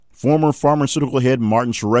Former pharmaceutical head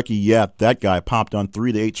Martin Shkreli, yeah, that guy popped on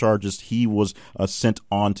 3 of the 8 charges he was sent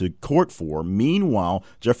on to court for. Meanwhile,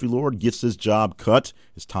 Jeffrey Lord gets his job cut,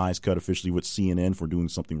 his ties cut officially with CNN for doing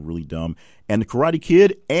something really dumb. And the Karate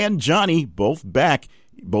Kid and Johnny, both back,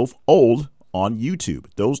 both old, on YouTube.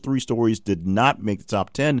 Those 3 stories did not make the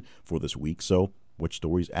top 10 for this week, so which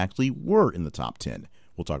stories actually were in the top 10?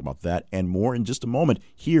 We'll talk about that and more in just a moment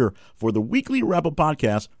here for the weekly wrap-up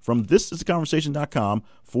podcast from thisistheconversation.com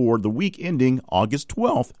for the week ending August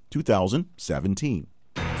 12th, 2017.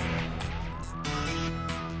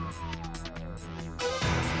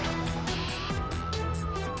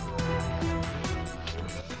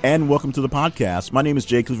 And welcome to the podcast. My name is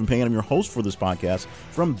Jay Cleveland Payne. I'm your host for this podcast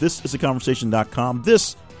from thisistheconversation.com.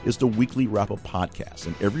 This is the weekly wrap-up podcast,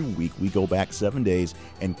 and every week we go back 7 days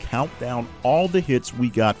and count down all the hits we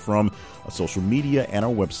got from social media and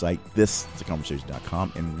our website,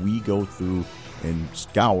 thisistheconversation.com, and we go through and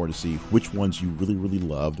scour to see which ones you really, really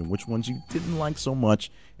loved and which ones you didn't like so much,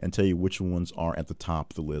 and tell you which ones are at the top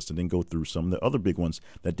of the list, and then go through some of the other big ones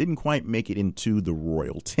that didn't quite make it into the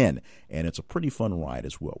Royal 10. And it's a pretty fun ride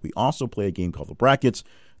as well. We also play a game called The Brackets,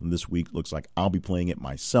 and this week looks like I'll be playing it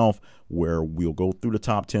myself, where we'll go through the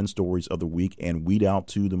top 10 stories of the week and weed out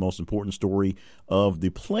to the most important story of the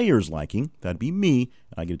player's liking. That'd be me.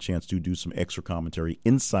 I get a chance to do some extra commentary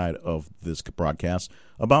inside of this broadcast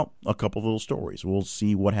about a couple of little stories. We'll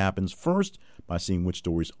see what happens first by seeing which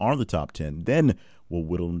stories are the top 10. Then we'll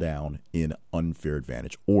whittle them down in unfair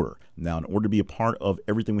advantage order. Now, in order to be a part of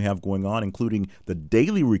everything we have going on, including the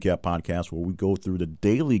daily recap podcast where we go through the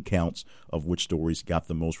daily counts of which stories got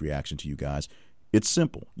the most reaction to you guys, it's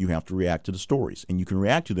simple. You have to react to the stories, and you can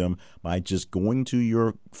react to them by just going to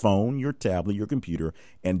your phone, your tablet, your computer,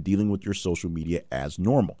 and dealing with your social media as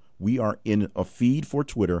normal. We are in a feed for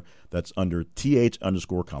Twitter that's under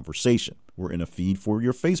th_conversation. We're in a feed for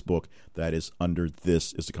your Facebook that is under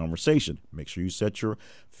This Is the Conversation. Make sure you set your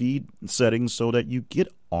feed settings so that you get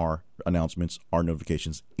our announcements, our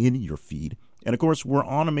notifications in your feed. And, of course, we're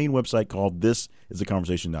on a main website called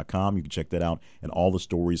thisistheconversation.com. You can check that out, and all the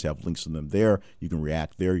stories have links to them there. You can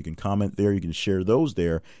react there. You can comment there. You can share those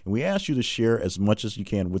there. And we ask you to share as much as you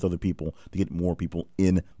can with other people to get more people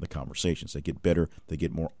in the conversations. They get better. They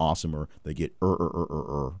get more awesomer. They get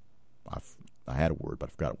I had a word, but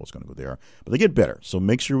I forgot what's going to go there. But they get better. So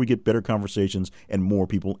make sure we get better conversations and more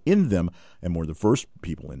people in them and more diverse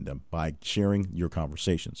people in them by sharing your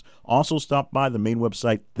conversations. Also, stop by the main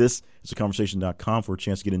website, thisistheconversation.com, for a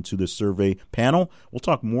chance to get into the survey panel. We'll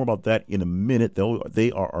talk more about that in a minute.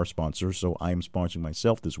 They are our sponsor, so I am sponsoring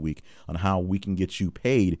myself this week on how we can get you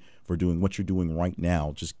paid for doing what you're doing right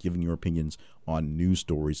now, just giving your opinions on news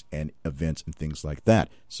stories and events and things like that.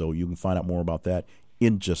 So you can find out more about that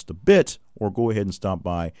in just a bit, or go ahead and stop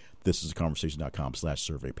by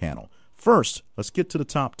thisistheconversation.com/survey panel. First, let's get to the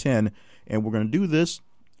top 10, and we're going to do this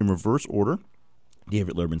in reverse order,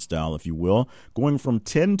 David Letterman style, if you will, going from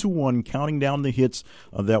 10 to 1, counting down the hits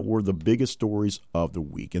that were the biggest stories of the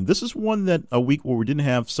week. And this is a week where we didn't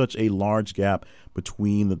have such a large gap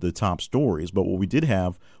between the top stories, but what we did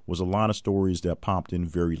have was a lot of stories that popped in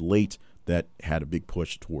very late that had a big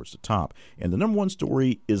push towards the top. And the number one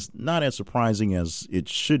story is not as surprising as it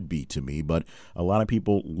should be to me, but a lot of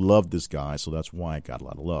people love this guy, so that's why it got a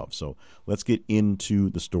lot of love. So let's get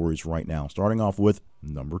into the stories right now, starting off with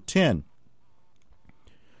number 10.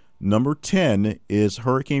 Number 10 is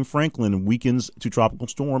Hurricane Franklin weakens to tropical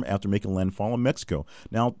storm after making landfall in Mexico.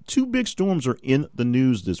 Now, 2 big storms are in the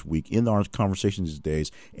news this week, in our conversations these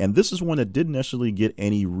days, and this is one that didn't necessarily get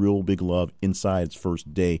any real big love inside its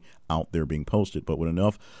first day out there being posted, but with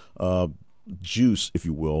enough juice, if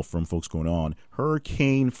you will, from folks going on.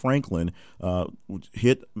 Hurricane Franklin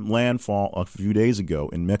hit landfall a few days ago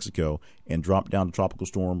in Mexico and dropped down to tropical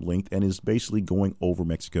storm length and is basically going over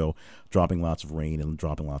Mexico, dropping lots of rain and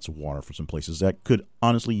dropping lots of water for some places that could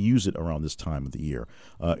honestly use it around this time of the year.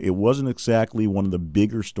 It wasn't exactly one of the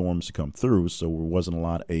bigger storms to come through, so there wasn't a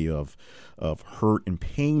lot of hurt and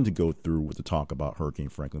pain to go through with the talk about Hurricane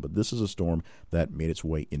Franklin, but this is a storm that made its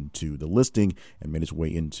way into the listing and made its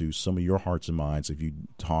way into some of your hearts and minds if you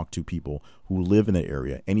talk to people who live in that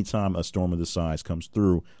area. Anytime a storm of this size comes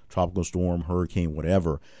through, tropical storm, hurricane,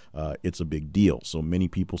 whatever, it's a big deal. So many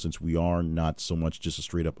people, since we are not so much just a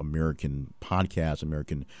straight up American podcast,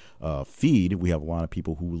 American feed, we have a lot of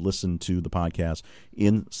people who listen to the podcast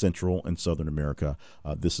in Central and Southern America.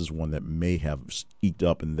 This is one that may have eked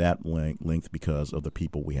up in that length because of the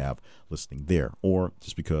people we have listening there, or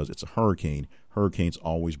just because it's a hurricane. Hurricanes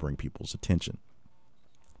always bring people's attention.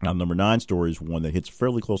 Now, number 9 story is one that hits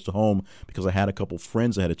fairly close to home because I had a couple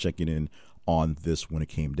friends I had to check in on this when it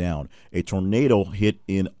came down. A tornado hit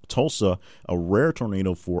in Tulsa, a rare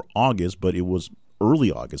tornado for August, but it was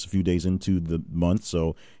early August, a few days into the month,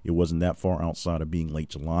 so it wasn't that far outside of being late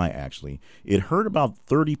July, actually. It hurt about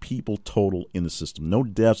 30 people total in the system. No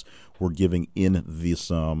deaths were given in this,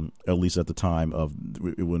 at least at the time of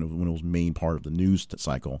when it was main part of the news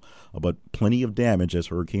cycle, but plenty of damage, as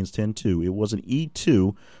hurricanes tend to. It was an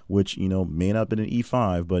E2, which, may not have been an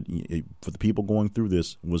E5, but for the people going through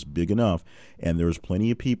this, was big enough, and there was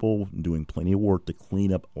plenty of people doing plenty of work to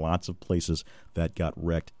clean up lots of places that got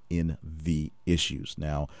wrecked in the issues.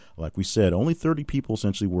 Now, like we said, only 30 people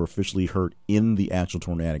essentially were officially hurt in the actual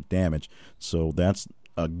tornadic damage, so that's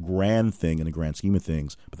a grand thing in the grand scheme of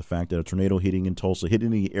things. But the fact that a tornado hitting in Tulsa,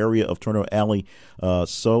 hitting the area of Tornado Alley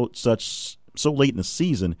so late in the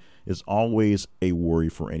season is always a worry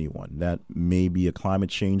for anyone. That may be a climate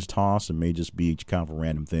change toss. It may just be kind of a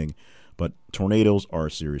random thing. But tornadoes are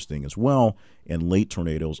a serious thing as well, and late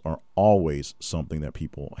tornadoes are always something that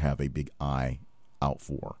people have a big eye out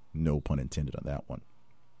for. No pun intended on that one.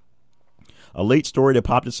 A late story that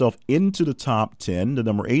popped itself into the top 10, the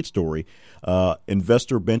number 8 story,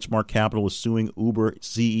 investor Benchmark Capital is suing Uber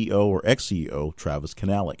CEO or ex-CEO Travis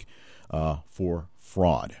Kalanick for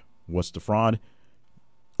fraud. What's the fraud?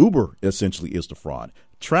 Uber essentially is the fraud.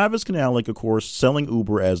 Travis Kalanick, of course, selling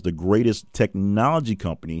Uber as the greatest technology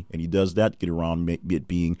company, and he does that to get around it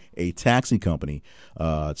being a taxi company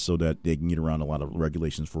so that they can get around a lot of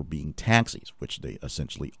regulations for being taxis, which they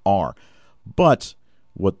essentially are. But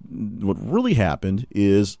what really happened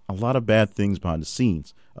is a lot of bad things behind the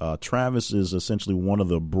scenes. Travis is essentially one of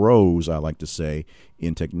the bros, I like to say,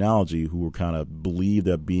 in technology who kind of believe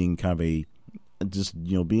that being kind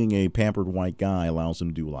of being a pampered white guy allows him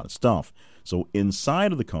to do a lot of stuff. So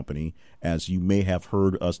inside of the company, as you may have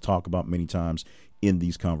heard us talk about many times in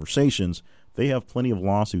these conversations, they have plenty of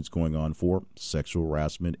lawsuits going on for sexual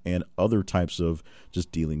harassment and other types of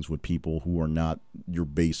just dealings with people who are not your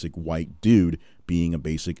basic white dude being a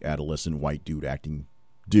basic adolescent white dude acting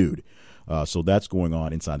dude. So that's going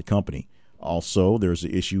on inside the company. Also, there's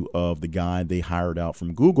the issue of the guy they hired out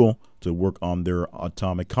from Google to work on their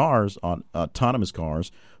autonomous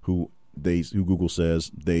cars, who Google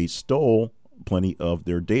says they stole plenty of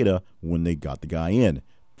their data when they got the guy in.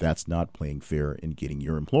 That's not playing fair in getting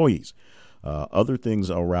your employees. Other things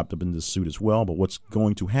are wrapped up in this suit as well, but what's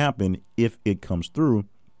going to happen if it comes through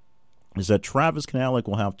is that Travis Kalanick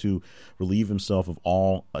will have to relieve himself of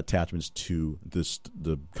all attachments to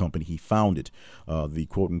the company he founded, the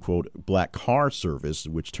quote-unquote black car service,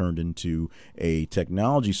 which turned into a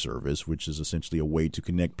technology service, which is essentially a way to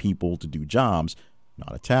connect people to do jobs,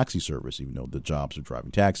 not a taxi service, even though the jobs are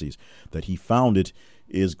driving taxis, that he founded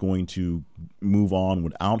is going to move on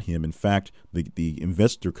without him. In fact, the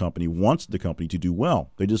investor company wants the company to do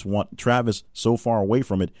well. They just want Travis so far away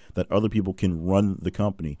from it that other people can run the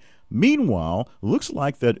company. Meanwhile, looks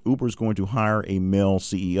like that Uber is going to hire a male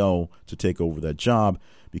CEO to take over that job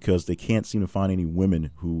because they can't seem to find any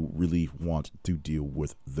women who really want to deal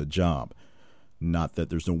with the job. Not that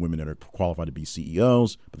there's no women that are qualified to be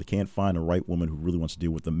CEOs, but they can't find the right woman who really wants to deal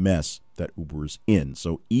with the mess that Uber is in.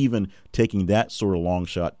 So even taking that sort of long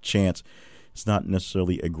shot chance, it's not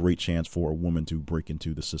necessarily a great chance for a woman to break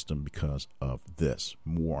into the system because of this.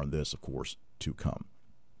 More on this, of course, to come.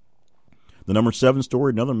 The number 7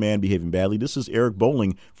 story, another man behaving badly. This is Eric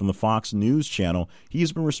Bolling from the Fox News channel. He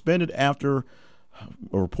has been suspended after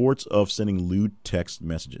reports of sending lewd text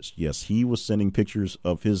messages. Yes, he was sending pictures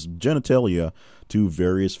of his genitalia to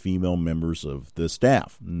various female members of the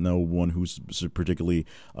staff. No one who's particularly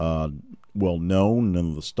well known, none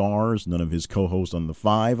of the stars, none of his co-hosts on The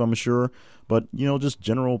Five, I'm sure, but, just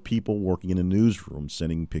general people working in the newsroom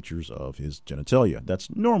sending pictures of his genitalia. That's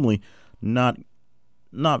normally not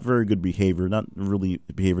very good behavior, not really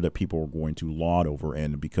behavior that people are going to laud over,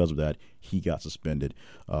 and because of that, he got suspended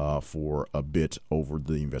for a bit over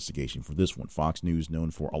the investigation for this one. Fox News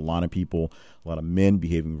known for a lot of people, a lot of men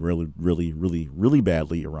behaving really, really, really, really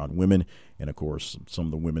badly around women, and of course, some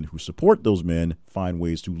of the women who support those men find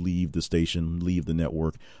ways to leave the station, leave the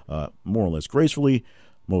network, more or less gracefully.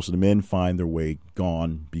 Most of the men find their way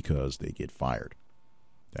gone because they get fired.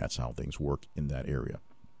 That's how things work in that area.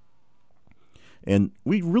 And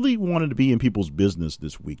we really wanted to be in people's business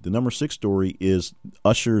this week. The number 6 story is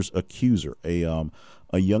Usher's accuser, a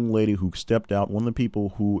young lady who stepped out, one of the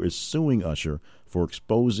people who is suing Usher for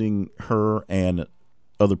exposing her and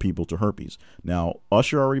other people to herpes. Now,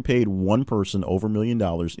 Usher already paid one person over $1 million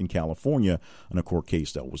in California in a court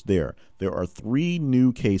case that was there. There are 3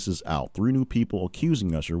 new cases out, 3 new people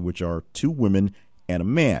accusing Usher, which are 2 women and a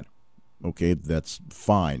man. Okay, that's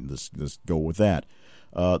fine. Let's go with that.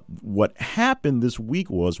 What happened this week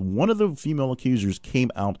was one of the female accusers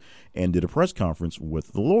came out and did a press conference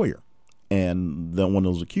with the lawyer. And then one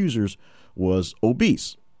of those accusers was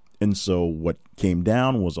obese. And so what came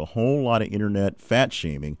down was a whole lot of internet fat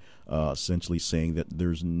shaming, essentially saying that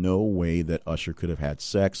there's no way that Usher could have had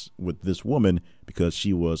sex with this woman because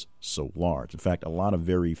she was so large. In fact, a lot of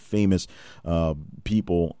very famous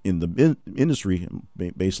people in the industry,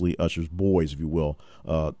 basically Usher's boys, if you will,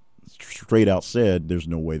 straight out said there's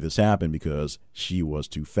no way this happened because she was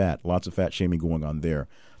too fat. Lots of fat shaming going on there.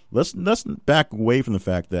 Let's back away from the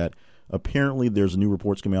fact that apparently there's new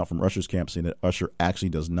reports coming out from Usher's camp saying that Usher actually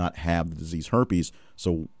does not have the disease herpes.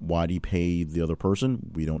 So why did he pay the other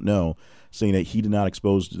person? We don't know. Saying that he did not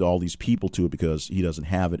expose all these people to it because he doesn't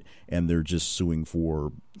have it and they're just suing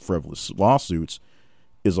for frivolous lawsuits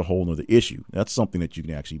is a whole other issue. That's something that you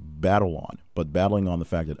can actually battle on. But battling on the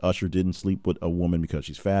fact that Usher didn't sleep with a woman because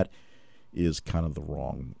she's fat is kind of the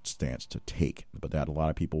wrong stance to take. But that a lot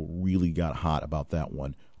of people really got hot about that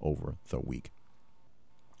one over the week.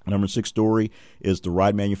 Number 6 story is the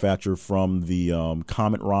ride manufacturer from the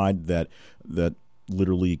Comet ride that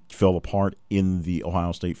literally fell apart in the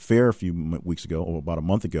Ohio State Fair a few weeks ago, or about a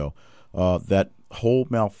month ago. The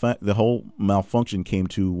whole malfunction came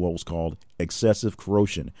to what was called excessive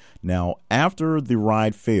corrosion. Now, after the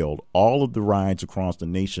ride failed, all of the rides across the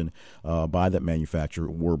nation by that manufacturer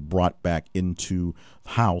were brought back into the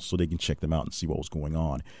house so they can check them out and see what was going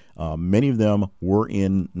on. Many of them were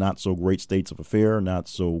in not so great states of affair, not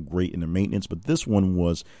so great in their maintenance, but this one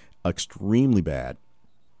was extremely bad.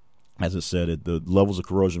 As I said, the levels of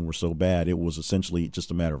corrosion were so bad, it was essentially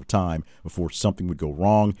just a matter of time before something would go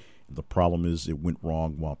wrong. The problem is it went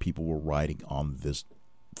wrong while people were riding on this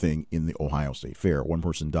thing in the Ohio State Fair. One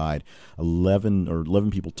person died,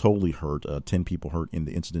 11 people totally hurt, 10 people hurt in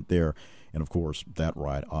the incident there. And, of course, that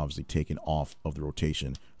ride obviously taken off of the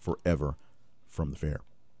rotation forever from the fair.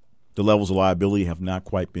 The levels of liability have not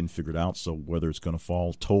quite been figured out, so whether it's going to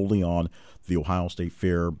fall totally on the Ohio State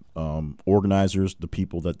Fair organizers, the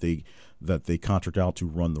people that they contract out to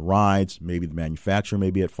run the rides, maybe the manufacturer may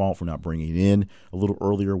be at fault for not bringing it in a little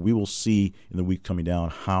earlier. We will see in the week coming down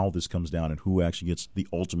how this comes down and who actually gets the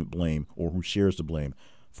ultimate blame or who shares the blame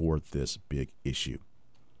for this big issue.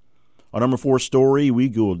 Our number 4 story, we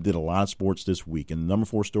did a lot of sports this week, and the number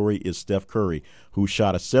 4 story is Steph Curry, who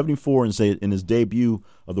shot a 74 in his debut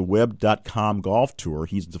of the Web.com Golf Tour.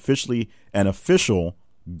 He's officially an official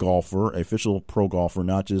golfer, official pro golfer,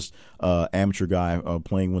 not just amateur guy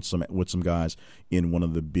playing with some guys in one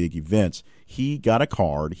of the big events. He got a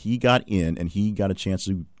card, he got in, and he got a chance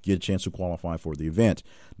to qualify for the event.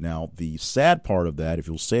 Now, the sad part of that, if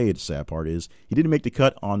you'll say it's the sad part, is he didn't make the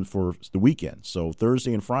cut for the weekend. So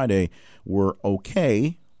Thursday and Friday were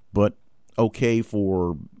okay, but okay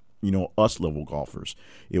for us level golfers.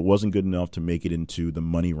 It wasn't good enough to make it into the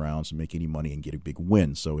money rounds and make any money and get a big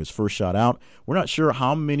win. So his first shot out, we're not sure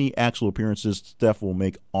how many actual appearances Steph will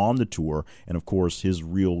make on the tour. And of course, his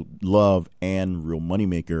real love and real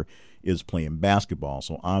moneymaker is playing basketball.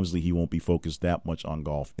 So obviously he won't be focused that much on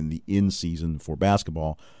golf in the in season for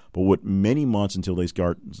basketball. But with many months until they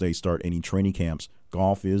start any training camps,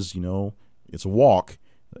 golf is, it's a walk.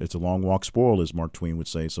 It's a long walk spoiled, as Mark Twain would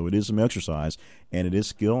say. So it is some exercise, and it is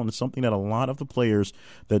skill, and it's something that a lot of the players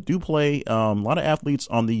that do play, a lot of athletes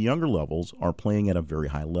on the younger levels are playing at a very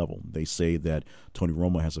high level. They say that Tony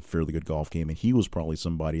Romo has a fairly good golf game, and he was probably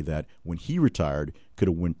somebody that when he retired could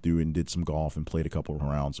have went through and did some golf and played a couple of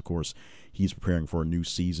rounds. Of course, he's preparing for a new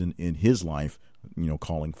season in his life,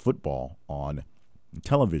 calling football on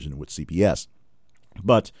television with CBS.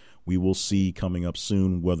 But we will see coming up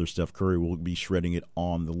soon whether Steph Curry will be shredding it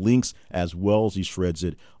on the links as well as he shreds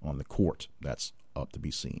it on the court. That's up to be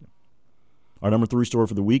seen. Our number 3 story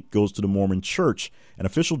for the week goes to the Mormon Church. An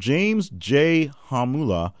official James J.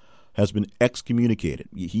 Hamula has been excommunicated.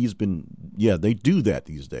 They do that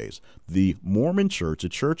these days. The Mormon Church, the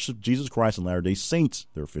Church of Jesus Christ and Latter-day Saints,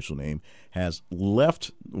 their official name, has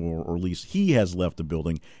left, or at least he has left the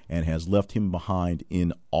building and has left him behind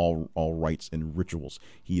in all rites and rituals.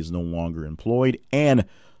 He is no longer employed and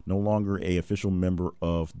no longer a official member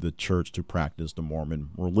of the church to practice the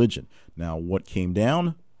Mormon religion. Now, what came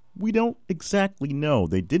down? We don't exactly know.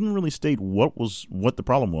 They didn't really state what the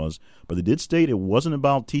problem was, but they did state it wasn't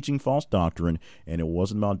about teaching false doctrine, and it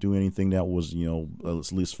wasn't about doing anything that was,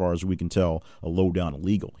 at least as far as we can tell, a low down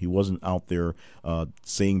illegal. He wasn't out there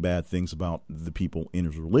saying bad things about the people in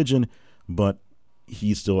his religion, but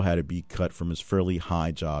he still had to be cut from his fairly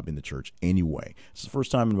high job in the church anyway. It's the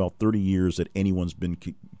first time in about 30 years that anyone's been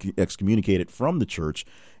excommunicated from the church,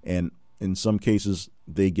 and in some cases,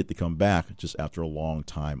 they get to come back just after a long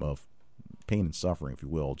time of pain and suffering, if you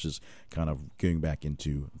will, just kind of getting back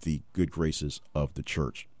into the good graces of the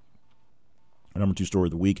church. Our number 2 story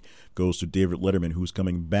of the week goes to David Letterman, who's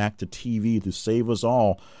coming back to TV to save us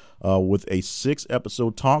all with a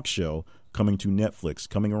 6-episode talk show coming to Netflix,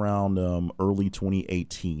 coming around early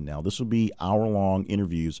 2018. Now, this will be hour-long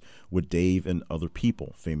interviews with Dave and other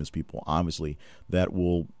people, famous people, obviously, that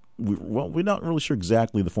will, we're not really sure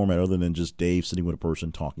exactly the format other than just Dave sitting with a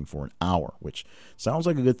person talking for an hour, which sounds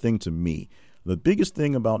like a good thing to me. The biggest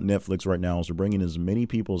thing about Netflix right now is they're bringing as many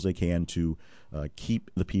people as they can to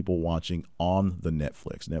keep the people watching on the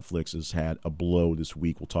Netflix. Netflix has had a blow this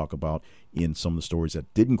week. We'll talk about in some of the stories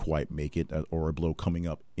that didn't quite make it, or a blow coming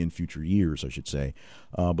up in future years, I should say.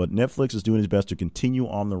 But Netflix is doing its best to continue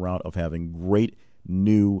on the route of having great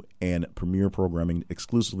new and premiere programming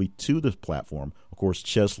exclusively to the platform. Of course,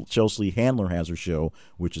 Chelsea Handler has her show,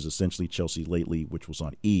 which is essentially Chelsea Lately, which was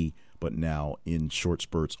on E, but now in short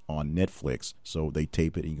spurts on Netflix. So they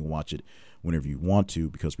tape it and you can watch it whenever you want to,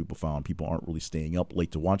 because people found people aren't really staying up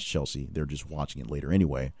late to watch Chelsea. They're just watching it later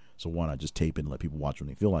anyway. So why not just tape it and let people watch when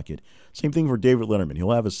they feel like it? Same thing for David Letterman.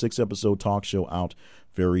 He'll have a 6-episode talk show out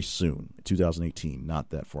very soon, 2018,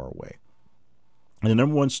 not that far away. And the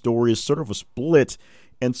number 1 story is sort of a split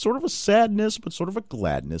and sort of a sadness, but sort of a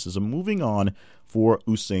gladness, is a moving on for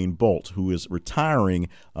Usain Bolt, who is retiring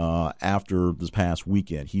after this past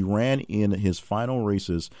weekend. He ran in his final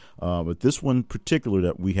races, but this one particular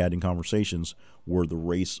that we had in conversations were the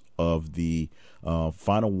race of the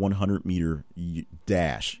final 100-meter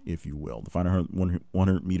dash, if you will, the final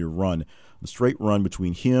 100-meter run, the straight run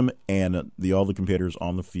between him and the other competitors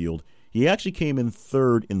on the field. He actually came in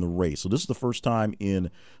 3rd in the race. So this is the first time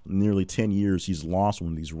in nearly 10 years he's lost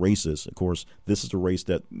one of these races. Of course, this is the race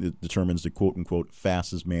that determines the quote-unquote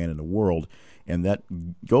fastest man in the world. And that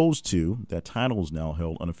title is now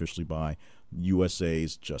held unofficially by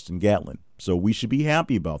USA's Justin Gatlin. So we should be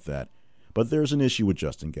happy about that. But there's an issue with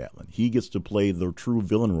Justin Gatlin. He gets to play the true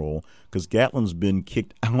villain role because Gatlin's been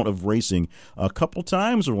kicked out of racing a couple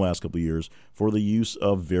times over the last couple of years for the use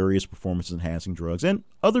of various performance-enhancing drugs and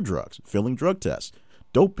other drugs, failing drug tests,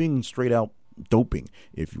 doping, straight-out doping,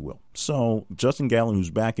 if you will. So Justin Gatlin,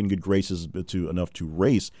 who's back in good graces enough to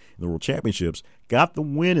race in the World Championships, got the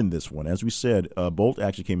win in this one. As we said, Bolt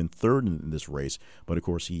actually came in 3rd in this race, but of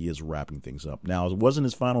course he is wrapping things up. Now, it wasn't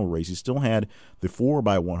his final race. He still had the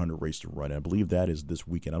 4x100 race to run. I believe that is this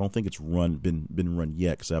weekend. I don't think it's been run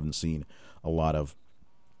yet because I haven't seen a lot of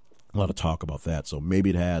talk about that. So maybe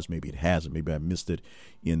it has, maybe it hasn't. Maybe I missed it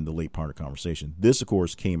in the late part of the conversation. This, of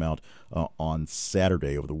course, came out on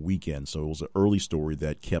Saturday over the weekend. So it was an early story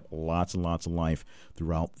that kept lots and lots of life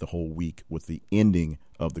throughout the whole week with the ending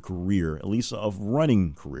of the career, at least of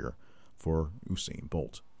running career, for Usain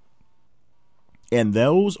Bolt. And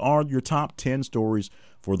those are your top 10 stories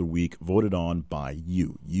for the week, voted on by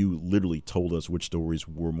you. You literally told us which stories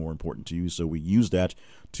were more important to you, so we used that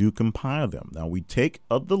to compile them. Now, we take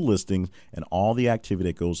the listings and all the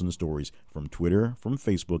activity that goes in the stories from Twitter, from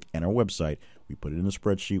Facebook, and our website. We put it in a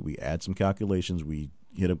spreadsheet. We add some calculations. We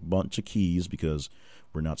hit a bunch of keys because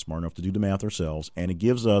we're not smart enough to do the math ourselves, and it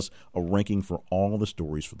gives us a ranking for all the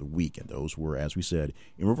stories for the week. And those were, as we said,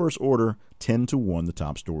 in reverse order, 10-1, the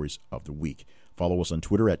top stories of the week. Follow us on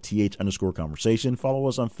Twitter at @th_conversation. Follow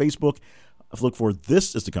us on Facebook. Look for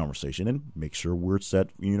This Is the Conversation, and make sure we're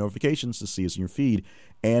set for your notifications to see us in your feed.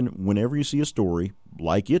 And whenever you see a story,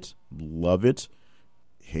 like it, love it,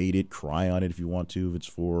 hate it, cry on it if you want to, if it's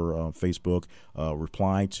for Facebook,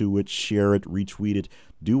 reply to it, share it, retweet it.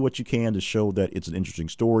 Do what you can to show that it's an interesting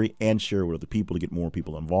story and share it with other people to get more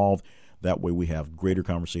people involved. That way we have greater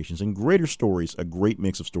conversations and greater stories, a great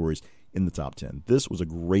mix of stories in the top 10. This was a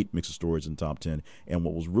great mix of stories in the top 10, and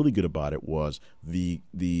what was really good about it was the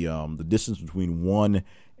distance between 1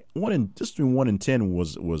 and 10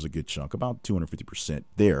 was a good chunk, about 250%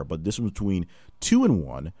 there. But this was between 2 and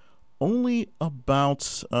 1, only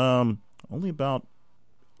about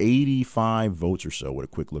 85 votes or so with a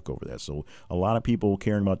quick look over that. So a lot of people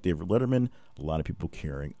caring about David Letterman, a lot of people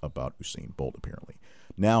caring about Usain Bolt, apparently.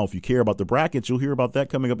 Now, if you care about the brackets, you'll hear about that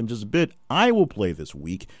coming up in just a bit. I will play this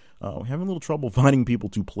week. I'm having a little trouble finding people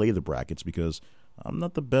to play the brackets because I'm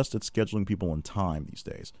not the best at scheduling people on time these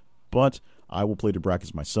days. But I will play the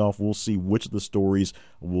brackets myself. We'll see which of the stories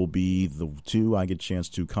will be the two I get a chance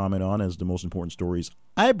to comment on as the most important stories,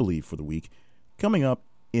 I believe, for the week, coming up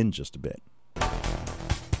in just a bit.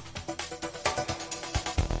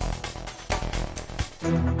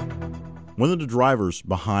 One of the drivers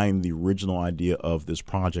behind the original idea of this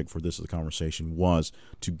project for This Is the Conversation was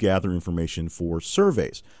to gather information for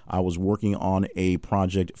surveys. I was working on a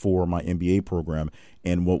project for my MBA program,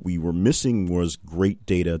 and what we were missing was great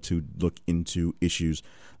data to look into issues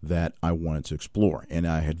that I wanted to explore. And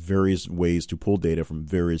I had various ways to pull data from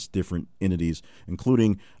various different entities,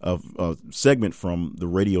 including a segment from the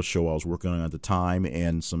radio show I was working on at the time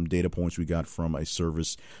and some data points we got from a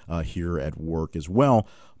service here at work as well.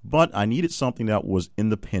 But I needed something that was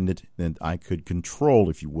independent and I could control,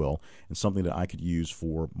 if you will, and something that I could use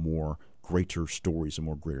for more greater stories and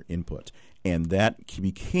more greater input. And that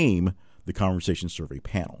became the Conversation Survey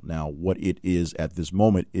Panel. Now, what it is at this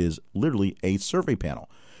moment is literally a survey panel.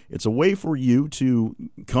 It's a way for you to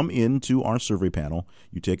come into our survey panel.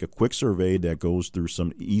 You take a quick survey that goes through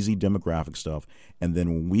some easy demographic stuff, and then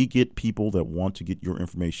when we get people that want to get your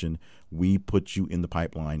information, we put you in the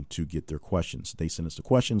pipeline to get their questions. They send us the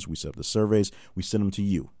questions, we set up the surveys, we send them to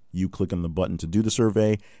you. You click on the button to do the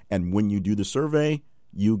survey, and when you do the survey,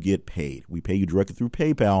 you get paid. We pay you directly through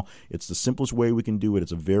PayPal. It's the simplest way we can do it.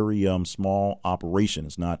 It's a very small operation.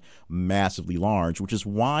 It's not massively large, which is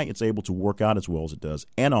why it's able to work out as well as it does,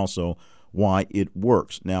 and also why it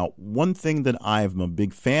works. Now, one thing that I'm a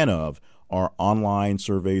big fan of are online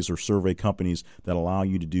surveys or survey companies that allow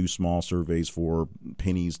you to do small surveys for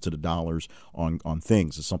pennies to the dollars on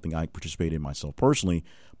things. It's something I participated in myself personally,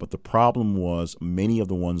 but the problem was many of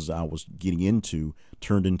the ones I was getting into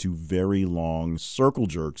turned into very long circle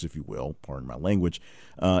jerks, if you will, pardon my language,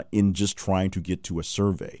 in just trying to get to a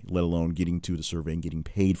survey, let alone getting to the survey and getting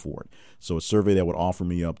paid for it. So a survey that would offer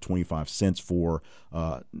me up 25 cents for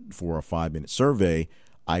a 5-minute survey,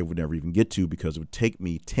 I would never even get to because it would take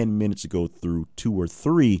me 10 minutes to go through 2 or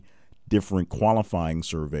 3 different qualifying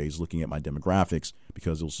surveys looking at my demographics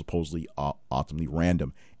because it was supposedly optimally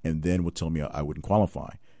random and then would tell me I wouldn't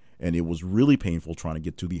qualify. And it was really painful trying to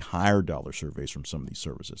get to the higher dollar surveys from some of these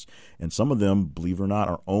services. And some of them, believe it or not,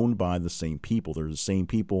 are owned by the same people. They're the same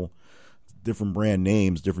people, different brand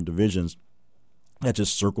names, different divisions that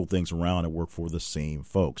just circle things around and work for the same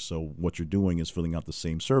folks. So what you're doing is filling out the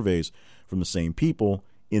same surveys from the same people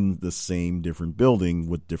in the same different building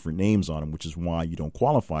with different names on them, which is why you don't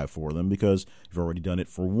qualify for them because you've already done it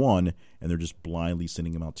for one and they're just blindly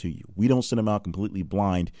sending them out to you. We don't send them out completely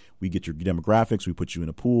blind. We get your demographics, we put you in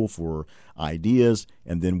a pool for ideas,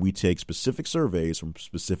 and then we take specific surveys from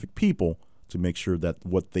specific people to make sure that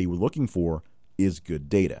what they were looking for is good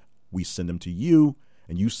data. We send them to you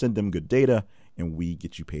and you send them good data and we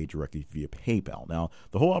get you paid directly via PayPal. Now,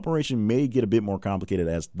 the whole operation may get a bit more complicated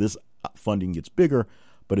as this funding gets bigger,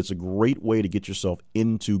 but it's a great way to get yourself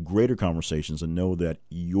into greater conversations and know that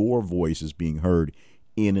your voice is being heard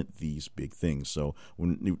in these big things. So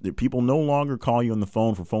when people no longer call you on the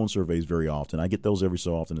phone for phone surveys very often, I get those every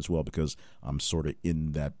so often as well because I'm sort of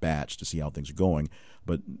in that batch to see how things are going,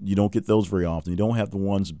 but you don't get those very often. You don't have the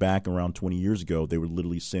ones back around 20 years ago. They would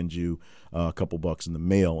literally send you a couple bucks in the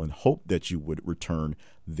mail and hope that you would return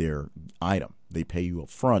their item. They pay you up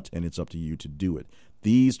front and it's up to you to do it.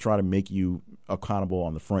 These try to make you accountable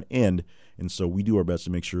on the front end, and so we do our best to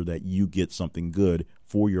make sure that you get something good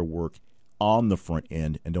for your work on the front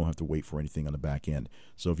end and don't have to wait for anything on the back end.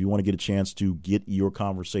 So if you want to get a chance to get your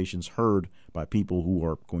conversations heard by people who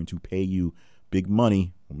are going to pay you big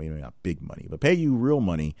money, well, maybe not big money, but pay you real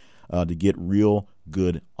money to get real,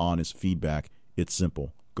 good, honest feedback, it's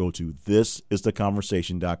simple. Go to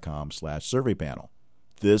thisistheconversation.com/survey panel.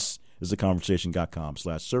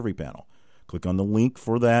 Thisistheconversation.com/survey panel. Click on the link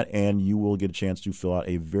for that, and you will get a chance to fill out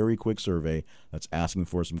a very quick survey that's asking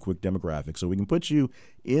for some quick demographics. So we can put you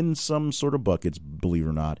in some sort of buckets, believe it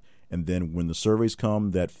or not, and then when the surveys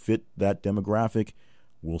come that fit that demographic,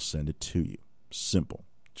 we'll send it to you. Simple,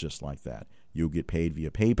 just like that. You'll get paid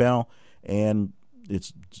via PayPal, and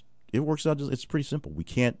it works out. It's pretty simple. We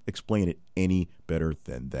can't explain it any better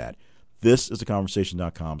than that. This is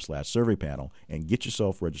theconversation.com/survey panel, and get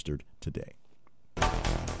yourself registered today.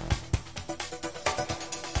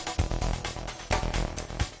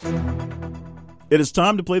 It is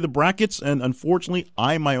time to play the brackets, and unfortunately,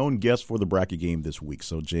 I'm my own guest for the bracket game this week.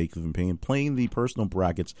 So Jay Cleveland Payne playing the personal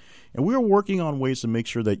brackets, and we're working on ways to make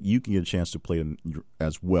sure that you can get a chance to play them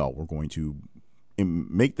as well. We're going to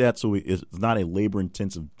make that so it's not a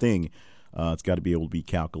labor-intensive thing. It's got to be able to be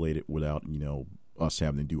calculated without, us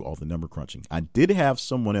having to do all the number crunching. I did have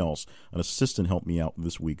someone else, an assistant, help me out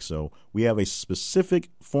this week. So we have a specific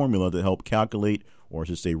formula to help calculate, or I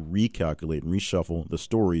should say recalculate and reshuffle the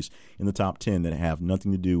stories in the top 10 that have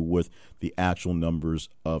nothing to do with the actual numbers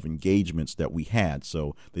of engagements that we had.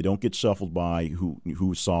 So they don't get shuffled by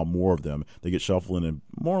who saw more of them. They get shuffled in a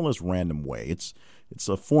more or less random way. It's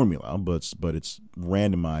a formula, but it's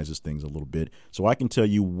randomizes things a little bit. So I can tell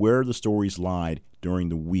you where the stories lied during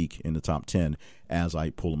the week in the top 10 as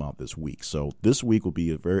I pull them out this week. So this week will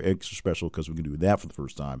be a very extra special because we can do that for the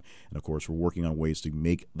first time. And, of course, we're working on ways to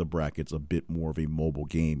make the brackets a bit more of a mobile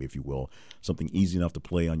game, if you will, something easy enough to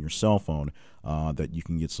play on your cell phone that you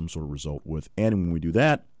can get some sort of result with. And when we do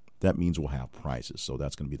that, that means we'll have prizes. So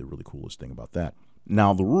that's going to be the really coolest thing about that.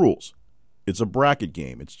 Now, the rules. It's a bracket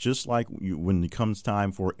game. It's just like when it comes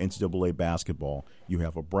time for NCAA basketball, you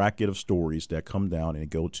have a bracket of stories that come down and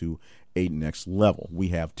go to a next level. We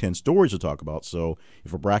have 10 stories to talk about, so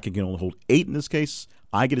if a bracket can only hold 8 in this case,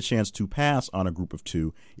 I get a chance to pass on a group of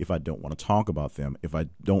 2 if I don't want to talk about them. If I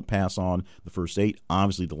don't pass on the first 8,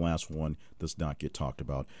 obviously the last one does not get talked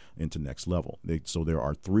about into next level. So there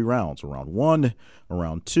are 3 rounds, round 1,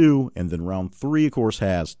 round 2, and then round 3, of course,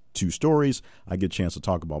 has 2 stories. I get a chance to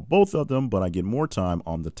talk about both of them, but I get more time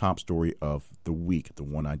on the top story of the week, the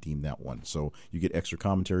one I deem that one. So you get extra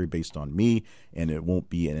commentary based on me, and it won't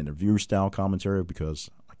be an interview-style commentary because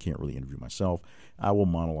I can't really interview myself. I will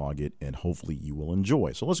monologue it, and hopefully you will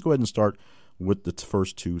enjoy. So let's go ahead and start with the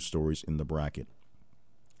first 2 stories in the bracket.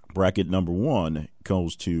 Bracket number 1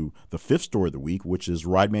 goes to the 5th story of the week, which is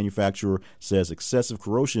ride manufacturer says excessive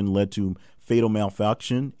corrosion led to fatal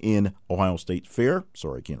malfunction in Ohio State Fair.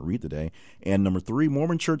 Sorry, I can't read today. And number 3,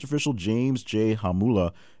 Mormon church official James J.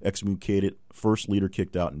 Hamula excommunicated, first leader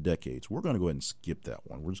kicked out in decades. We're going to go ahead and skip that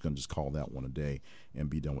one. We're just going to call that one a day and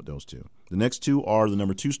be done with those 2. The next 2 are the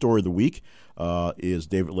number 2 story of the week is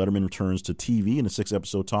David Letterman returns to TV in a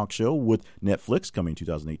 6-episode talk show with Netflix coming in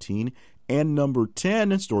 2018. And number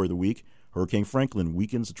 10 story of the week, Hurricane Franklin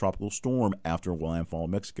weakens a tropical storm after landfall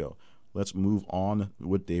in Mexico. Let's move on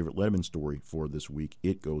with David Letterman's story for this week.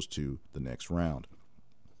 It goes to the next round.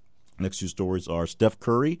 Next 2 stories are Steph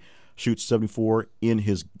Curry shoots 74 in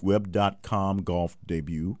his web.com golf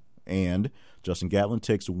debut, and Justin Gatlin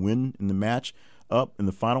takes a win in the match up in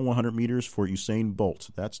the final 100 meters for Usain Bolt.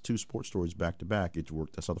 That's 2 sports stories back to back. It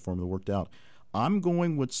worked. That's how the formula worked out. I'm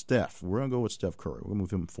going with Steph. We're going to go with Steph Curry. We're going to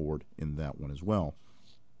move him forward in that one as well.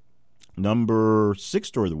 Number 6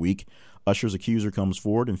 story of the week, Usher's accuser comes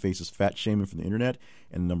forward and faces fat shaming from the internet.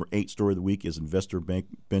 And number 8 story of the week is investor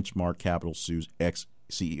Benchmark Capital sues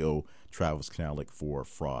ex-CEO Travis Kalanick for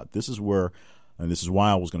fraud. This is where, and this is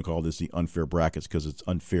why I was going to call this the unfair brackets, because it's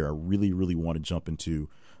unfair. I really, really want to jump into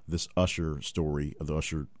this Usher story, the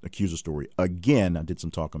Usher accuser story. Again, I did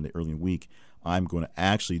some talk on it early in the week. I'm going to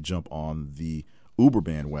actually jump on the Uber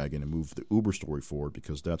bandwagon and move the Uber story forward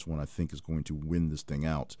because that's one I think is going to win this thing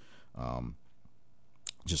out.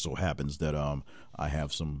 Just so happens that I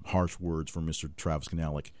have some harsh words from Mr. Travis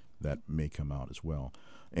Kalanick that may come out as well.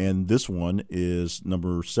 And this one is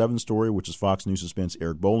number 7 story, which is Fox News suspends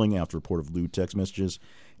Eric Bolling after report of lewd text messages.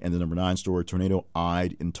 And the number 9 story, tornado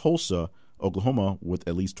eyed in Tulsa, Oklahoma, with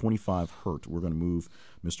at least 25 hurt. We're going to move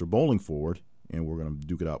Mr. Bolling forward, and we're going to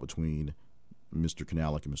duke it out between Mr.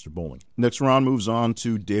 Kalanick and Mr. Bolling. Next round moves on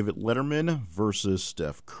to David Letterman versus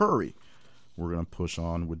Steph Curry. We're going to push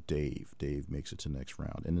on with Dave. Dave makes it to the next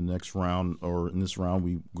round. In this round,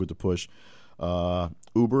 we get to push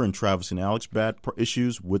Uber and Travis Kalanick's bad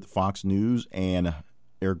issues with Fox News and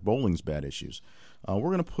Eric Bolling's bad issues. We're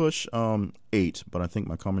going to push 8, but I think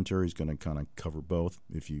my commentary is going to kind of cover both,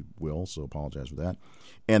 if you will, so apologize for that.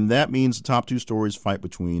 And that means the top 2 stories fight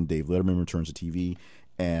between Dave Letterman returns to TV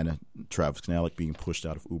and Travis Kalanick being pushed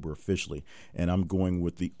out of Uber officially. And I'm going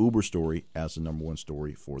with the Uber story as the number 1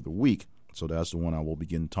 story for the week. So that's the one I will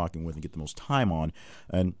begin talking with and get the most time on.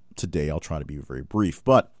 And today I'll try to be very brief.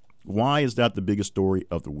 But why is that the biggest story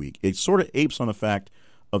of the week? It sort of apes on the fact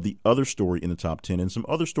of the other story in the top 10 and some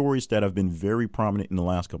other stories that have been very prominent in the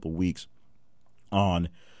last couple of weeks on,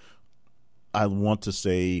 I want to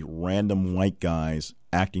say, random white guys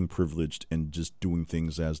acting privileged and just doing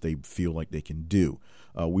things as they feel like they can do.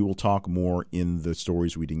 We will talk more in the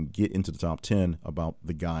stories we didn't get into the top 10 about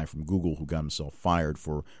the guy from Google who got himself fired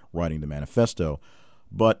for writing the manifesto.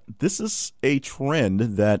 But this is a trend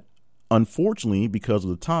that, unfortunately, because of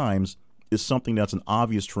the times, is something that's an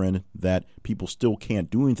obvious trend that people still can't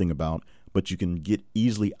do anything about, but you can get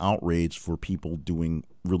easily outraged for people doing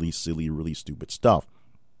really silly, really stupid stuff.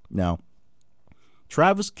 Now,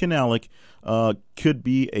 Travis Kalanick could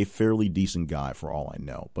be a fairly decent guy for all I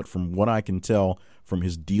know, but from what I can tell from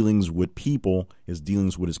his dealings with people, his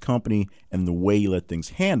dealings with his company, and the way he let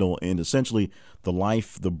things handle, and essentially the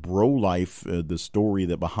life, the bro life, the story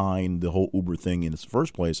that behind the whole Uber thing in its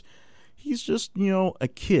first place, he's just, a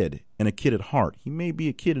kid, and a kid at heart. He may be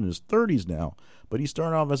a kid in his 30s now, but he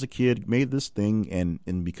started off as a kid, made this thing,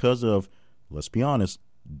 and because of, let's be honest,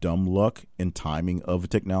 dumb luck and timing of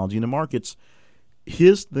technology in the markets,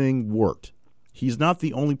 his thing worked. He's not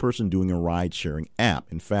the only person doing a ride-sharing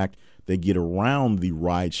app. In fact, they get around the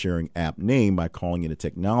ride-sharing app name by calling it a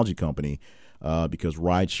technology company because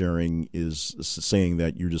ride-sharing is saying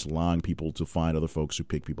that you're just allowing people to find other folks who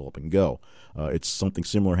pick people up and go. It's something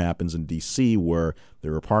similar happens in D.C. where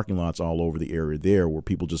there are parking lots all over the area there where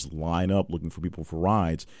people just line up looking for people for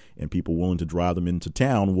rides, and people willing to drive them into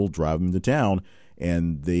town will drive them into town,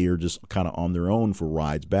 and they are just kind of on their own for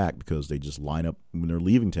rides back because they just line up when they're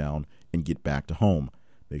leaving town and get back to home.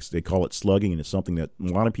 They call it slugging, and it's something that a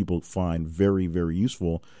lot of people find very, very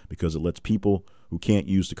useful because it lets people who can't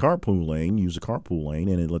use the carpool lane use the carpool lane,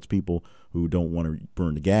 and it lets people who don't want to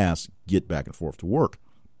burn the gas get back and forth to work.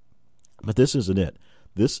 But this isn't it.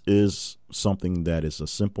 This is something that is a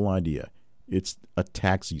simple idea. It's a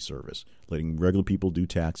taxi service, letting regular people do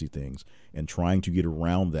taxi things, and trying to get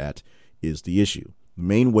around that is the issue. The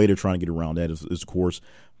main way to try to get around that is, of course,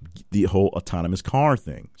 the whole autonomous car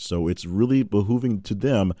thing. So it's really behooving to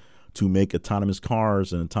them to make autonomous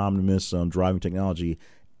cars and autonomous driving technology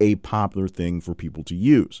a popular thing for people to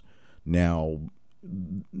use. Now,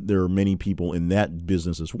 there are many people in that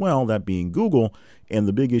business as well, that being Google, and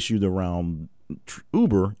the big issue around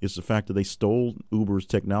Uber is the fact that they stole Uber's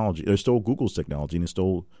technology, they stole Google's technology, and they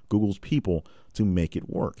stole Google's people to make it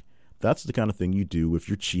work. That's the kind of thing you do if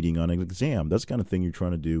you're cheating on an exam. That's the kind of thing you're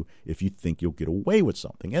trying to do if you think you'll get away with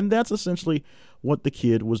something. And that's essentially what the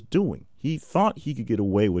kid was doing. He thought he could get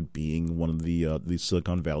away with being one of the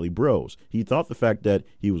Silicon Valley bros. He thought the fact that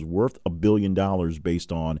he was worth $1 billion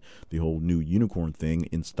based on the whole new unicorn thing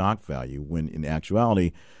in stock value, when in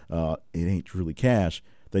actuality, it ain't really cash,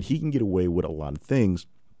 that he can get away with a lot of things.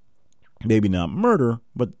 Maybe not murder,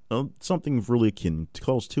 but something really akin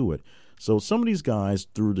close to it. So some of these guys,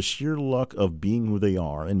 through the sheer luck of being who they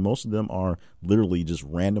are, and most of them are literally just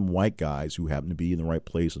random white guys who happen to be in the right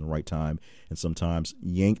place in the right time and sometimes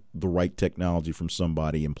yanked the right technology from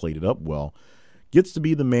somebody and played it up well, gets to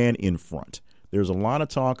be the man in front. There's a lot of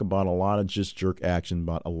talk about a lot of just jerk action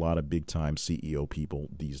about a lot of big-time CEO people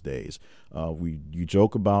these days. You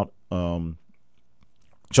joke about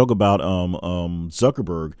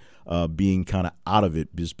Zuckerberg being kind of out of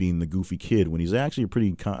it, just being the goofy kid, when he's actually a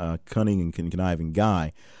pretty cunning and conniving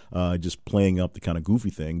guy, just playing up the kind of goofy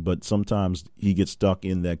thing. But sometimes he gets stuck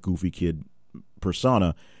in that goofy kid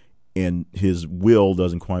persona, and his will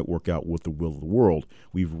doesn't quite work out with the will of the world.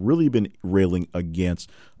 We've really been railing against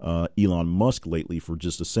Elon Musk lately for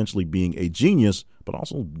just essentially being a genius, but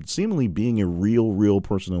also seemingly being a real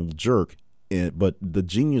personal jerk. But the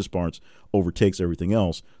genius parts overtakes everything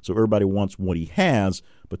else. So everybody wants what he has.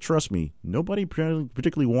 But trust me, nobody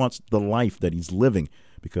particularly wants the life that he's living,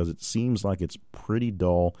 because it seems like it's pretty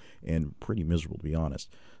dull and pretty miserable, to be honest.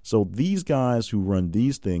 So these guys who run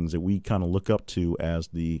these things that we kind of look up to as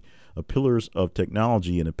the pillars of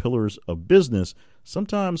technology and the pillars of business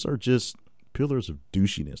sometimes are just pillars of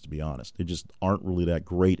douchiness, to be honest. They just aren't really that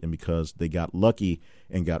great. And because they got lucky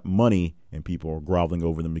and got money and people are groveling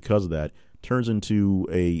over them because of that, turns into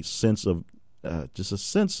a sense of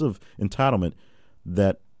entitlement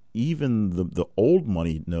that even the old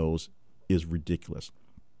money knows is ridiculous.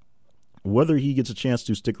 Whether he gets a chance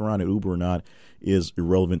to stick around at Uber or not is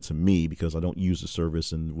irrelevant to me, because I don't use the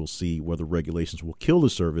service, and we'll see whether regulations will kill the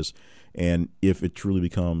service, and if it truly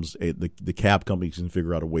becomes the cab companies can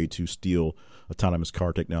figure out a way to steal autonomous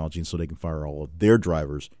car technology, and so they can fire all of their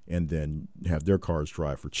drivers and then have their cars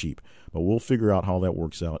drive for cheap. But we'll figure out how that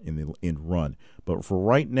works out in the end run. But for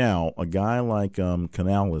right now, a guy like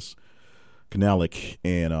Canalik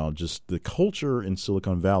and just the culture in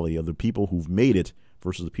Silicon Valley of the people who've made it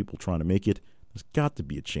versus the people trying to make it, there's got to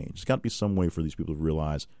be a change. There's got to be some way for these people to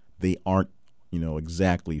realize they aren't,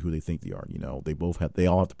 exactly who they think they are. They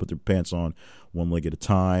all have to put their pants on one leg at a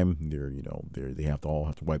time. They all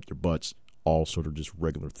have to wipe their butts, all sort of just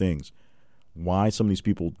regular things. Why some of these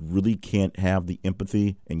people really can't have the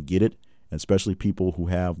empathy and get it, and especially people who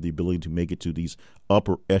have the ability to make it to these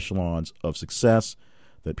upper echelons of success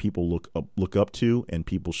that people look up to, and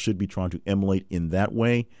people should be trying to emulate in that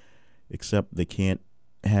way, except they can't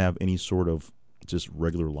have any sort of just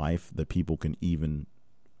regular life that people can even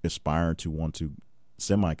aspire to want to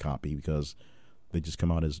semi-copy, because they just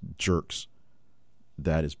come out as jerks.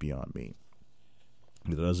 That is beyond me.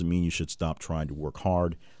 That doesn't mean you should stop trying to work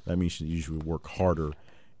hard. That means you should work harder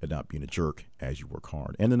and not being a jerk as you work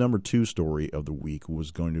hard. And the number 2 story of the week was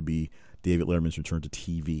going to be David Letterman's return to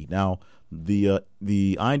TV. Now,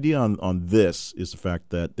 the idea on this is the fact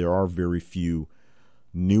that there are very few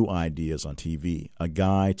new ideas on TV. A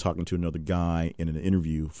guy talking to another guy in an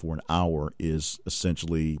interview for an hour is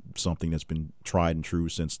essentially something that's been tried and true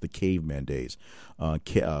since the caveman days.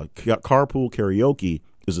 Carpool karaoke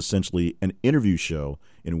is essentially an interview show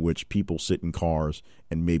in which people sit in cars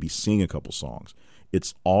and maybe sing a couple songs.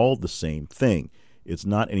 It's all the same thing. It's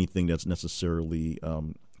not anything that's necessarily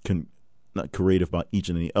not creative about each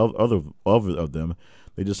and any other of them.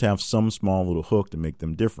 They just have some small little hook to make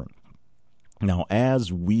them different. Now,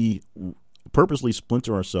 as we purposely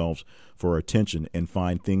splinter ourselves for our attention and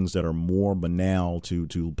find things that are more banal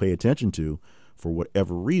to pay attention to for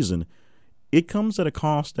whatever reason, it comes at a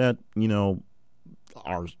cost that,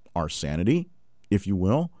 our sanity, if you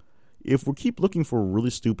will. If we keep looking for really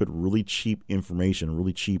stupid, really cheap information,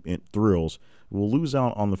 really cheap thrills, we'll lose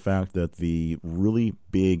out on the fact that the really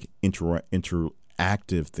big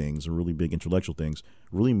interactive things, or really big intellectual things,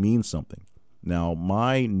 really mean something. Now,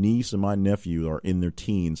 my niece and my nephew are in their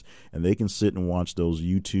teens, and they can sit and watch those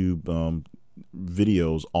YouTube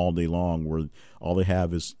videos all day long, where all they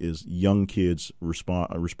have is young kids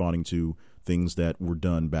responding to things that were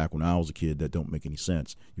done back when I was a kid that don't make any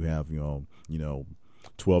sense. You have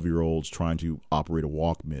 12-year-olds trying to operate a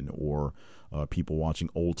Walkman, or people watching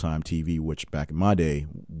old-time TV, which back in my day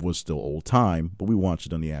was still old-time, but we watched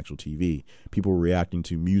it on the actual TV. People were reacting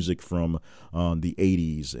to music from the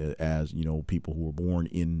 80s as, people who were born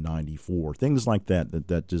in 94. Things like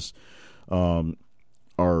that just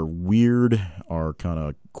are weird, are kind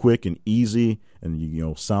of quick and easy, and,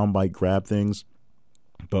 soundbite grab things,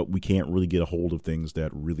 but we can't really get a hold of things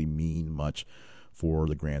that really mean much for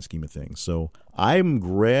the grand scheme of things. So I'm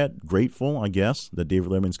grateful, I guess, that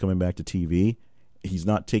David Letterman's coming back to TV. He's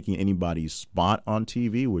not taking anybody's spot on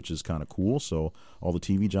TV, which is kind of cool. So all the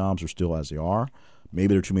TV jobs are still as they are. Maybe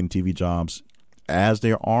there are too many TV jobs as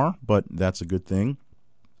they are, but that's a good thing.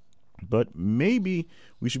 But maybe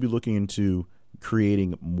we should be looking into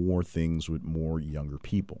creating more things with more younger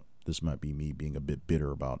people. This might be me being a bit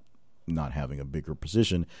bitter about not having a bigger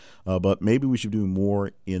position, but maybe we should do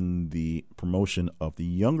more in the promotion of the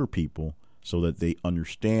younger people so that they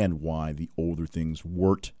understand why the older things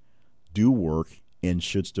do work, and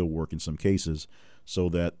should still work in some cases, so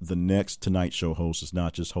that the next Tonight Show host is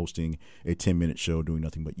not just hosting a 10-minute show doing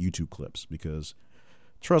nothing but YouTube clips, because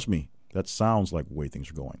trust me, that sounds like the way things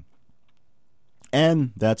are going.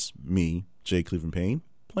 And that's me, Jay Cleveland Payne,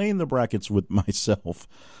 playing the brackets with myself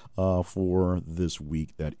for this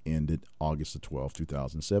week that ended August the 12th,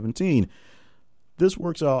 2017. This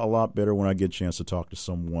works out a lot better when I get a chance to talk to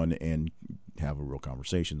someone and have a real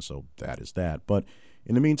conversation, so that is that. But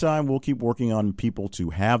in the meantime, we'll keep working on people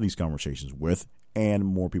to have these conversations with, and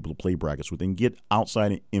more people to play brackets with and get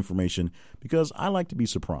outside information, because I like to be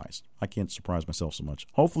surprised. I can't surprise myself so much.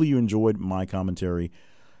 Hopefully you enjoyed my commentary,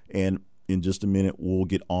 and in just a minute, we'll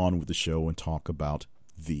get on with the show and talk about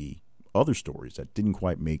the other stories that didn't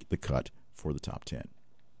quite make the cut for the top 10.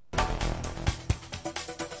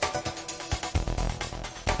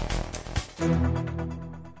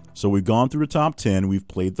 So we've gone through the top 10. We've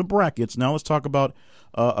played the brackets. Now let's talk about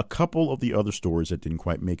a couple of the other stories that didn't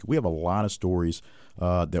quite make it. We have a lot of stories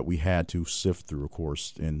that we had to sift through, of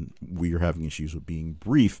course, and we are having issues with being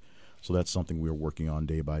brief. So that's something we're working on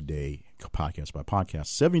day by day, podcast by podcast.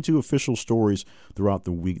 72 official stories throughout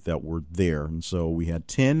the week that were there. And so we had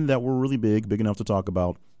 10 that were really big enough to talk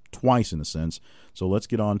about twice in a sense. So let's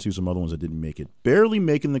get on to some other ones that didn't make it. Barely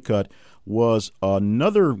making the cut was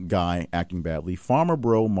another guy acting badly, Farmer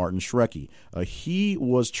Bro Martin Shkreli. He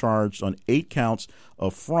was charged on 8 counts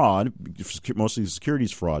of fraud, mostly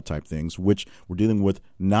securities fraud type things, which we're dealing with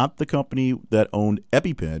not the company that owned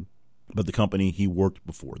EpiPen, but the company he worked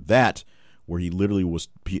before that, where he literally was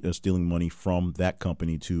stealing money from that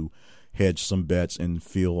company to hedge some bets and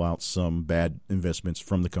fill out some bad investments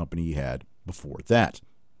from the company he had before that.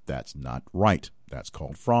 That's not right. That's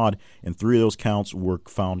called fraud. And 3 of those counts were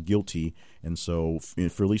found guilty. And so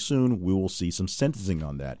fairly soon we will see some sentencing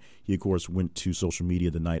on that. He, of course, went to social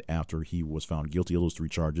media the night after he was found guilty of those 3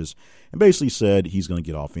 charges and basically said he's going to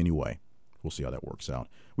get off anyway. We'll see how that works out.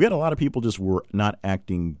 We had a lot of people just were not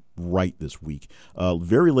acting right this week. A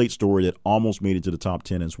very late story that almost made it to the top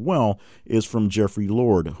 10 as well is from Jeffrey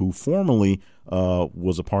Lord, who formerly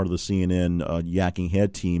was a part of the CNN yakking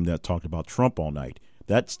head team that talked about Trump all night.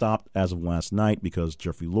 That stopped as of last night because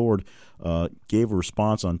Jeffrey Lord gave a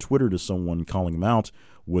response on Twitter to someone calling him out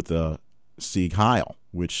with a Sieg Heil,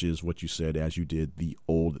 which is what you said as you did the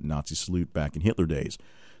old Nazi salute back in Hitler days.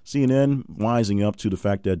 CNN wising up to the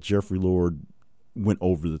fact that Jeffrey Lord went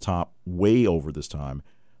over the top, way over this time,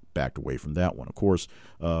 backed away from that one. Of course,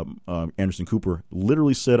 Anderson Cooper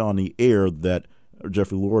literally said on the air that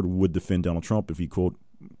Jeffrey Lord would defend Donald Trump if he, quote,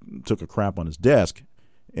 took a crap on his desk,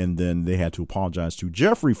 and then they had to apologize to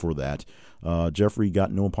Jeffrey for that. Jeffrey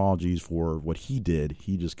got no apologies for what he did.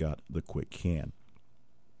 He just got the quick can.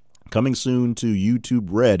 Coming soon to YouTube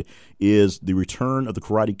Red is the return of the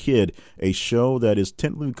Karate Kid, a show that is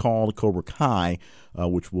technically called Cobra Kai,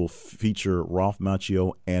 which will feature Ralph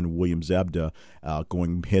Macchio and William Zabka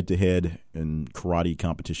going head-to-head in karate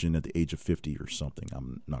competition at the age of 50 or something.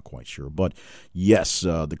 I'm not quite sure. But yes,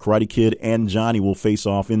 the Karate Kid and Johnny will face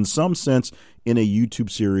off in some sense in a YouTube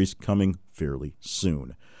series coming fairly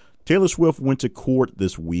soon. Taylor Swift went to court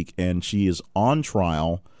this week, and she is on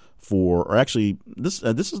trial or actually, this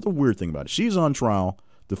is the weird thing about it. She's on trial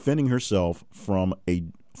defending herself from a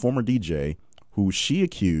former DJ who she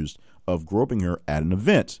accused of groping her at an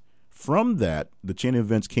event. From that, the chain of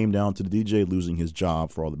events came down to the DJ losing his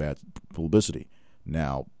job for all the bad publicity.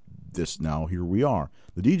 Now here we are.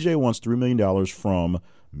 The DJ wants $3 million from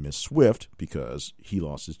Miss Swift because he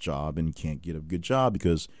lost his job and can't get a good job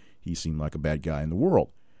because he seemed like a bad guy in the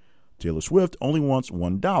world. Taylor Swift only wants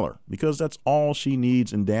 $1 because that's all she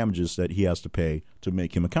needs in damages that he has to pay to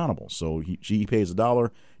make him accountable. So she pays $1.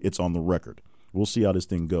 It's on the record. We'll see how this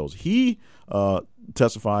thing goes. He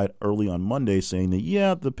testified early on Monday saying that,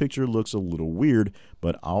 yeah, the picture looks a little weird,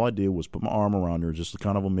 but all I did was put my arm around her, just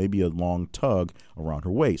kind of maybe a long tug around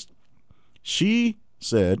her waist. She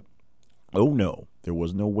said, oh, no, there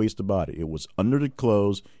was no waist about it. It was under the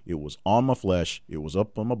clothes. It was on my flesh. It was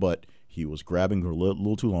up on my butt. He was grabbing her a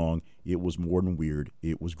little too long. It was more than weird.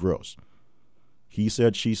 It was gross. He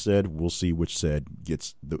said, she said, we'll see which said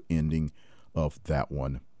gets the ending of that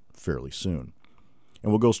one fairly soon.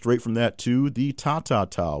 And we'll go straight from that to the Tata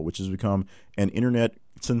towel, which has become an internet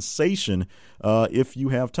sensation if you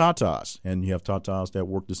have Tatas. And you have Tatas that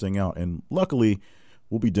work this thing out. And luckily,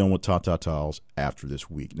 we'll be done with Tata towels after this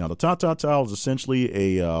week. Now, the Tata towel is essentially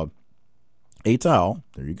a towel,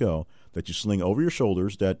 there you go, that you sling over your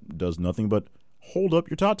shoulders that does nothing but hold up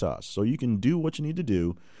your tatas. So you can do what you need to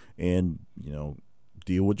do and,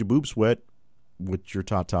 deal with your boob sweat with your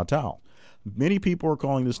tata towel. Many people are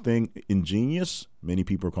calling this thing ingenious. Many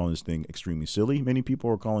people are calling this thing extremely silly. Many people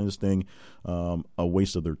are calling this thing a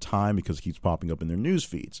waste of their time because it keeps popping up in their news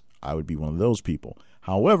feeds. I would be one of those people.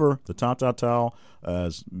 However, the Tata towel,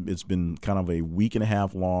 it's been kind of a week and a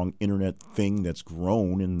half long internet thing that's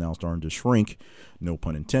grown and now starting to shrink, no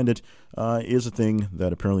pun intended, is a thing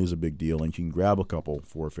that apparently is a big deal, and you can grab a couple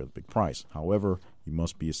for a fairly big price. However, you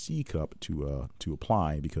must be a C cup to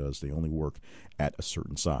apply because they only work at a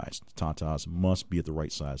certain size. The Tatas must be at the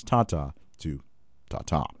right size Tata to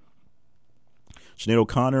Tata. Sinead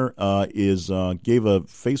O'Connor gave a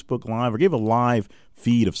Facebook Live or gave a live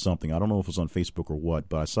feed of something. I don't know if it was on Facebook or what,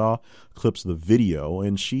 but I saw clips of the video,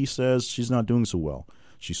 and she says she's not doing so well.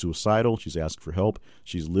 She's suicidal. She's asked for help.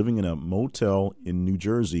 She's living in a motel in New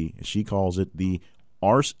Jersey. She calls it the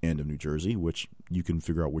arse end of New Jersey, which you can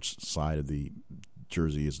figure out which side of the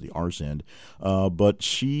Jersey is the arse end. But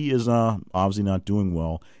she is obviously not doing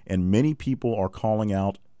well, and many people are calling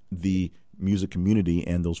out the music community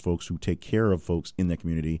and those folks who take care of folks in that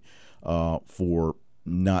community for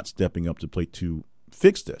not stepping up to the plate to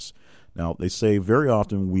fix this. Now, they say very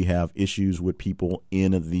often we have issues with people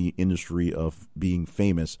in the industry of being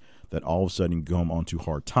famous that all of a sudden come onto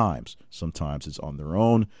hard times. Sometimes it's on their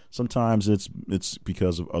own. Sometimes it's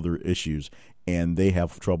because of other issues, and they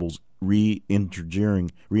have troubles re-engineering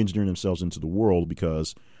themselves into the world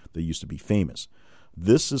because they used to be famous.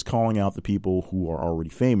 This is calling out the people who are already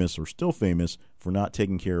famous or still famous for not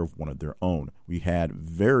taking care of one of their own. We had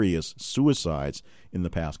various suicides in the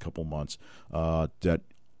past couple months that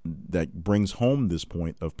brings home this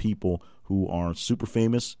point of people who are super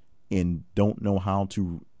famous and don't know how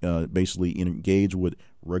to basically engage with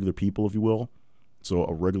regular people, if you will. So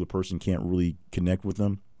a regular person can't really connect with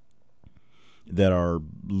them, that are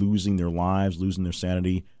losing their lives, losing their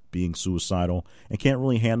sanity, being suicidal, and can't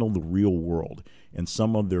really handle the real world. And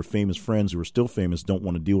some of their famous friends who are still famous don't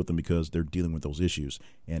want to deal with them because they're dealing with those issues.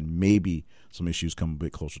 And maybe some issues come a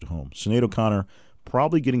bit closer to home. Sinead O'Connor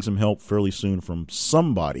probably getting some help fairly soon from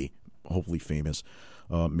somebody, hopefully famous,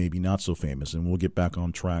 maybe not so famous. And we'll get back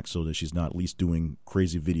on track so that she's not at least doing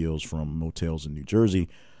crazy videos from motels in New Jersey.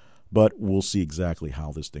 But we'll see exactly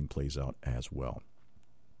how this thing plays out as well.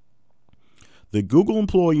 The Google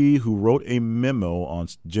employee who wrote a memo on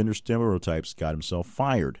gender stereotypes got himself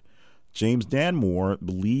fired. James Danmore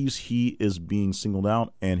believes he is being singled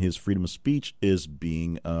out and his freedom of speech is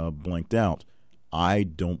being blanked out. I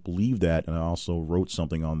don't believe that, and I also wrote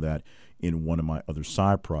something on that in one of my other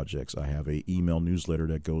side projects. I have an email newsletter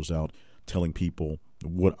that goes out telling people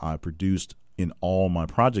what I produced in all my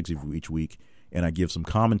projects each week, and I give some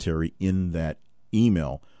commentary in that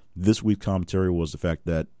email. This week's commentary was the fact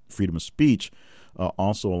that freedom of speech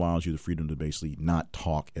also allows you the freedom to basically not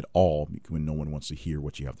talk at all when no one wants to hear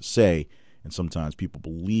what you have to say. And sometimes people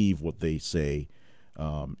believe what they say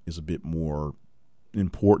is a bit more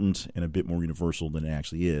important and a bit more universal than it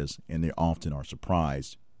actually is. And they often are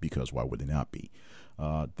surprised because why would they not be?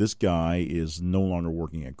 This guy is no longer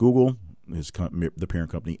working at Google, the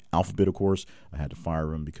parent company, Alphabet, of course. I had to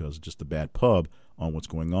fire him because of just the bad pub on what's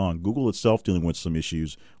going on. Google itself dealing with some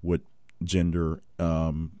issues with gender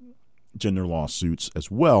lawsuits as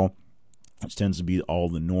well, which tends to be all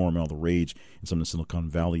the norm, all the rage in some of the Silicon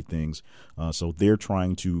Valley things. So they're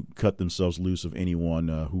trying to cut themselves loose of anyone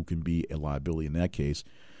who can be a liability in that case.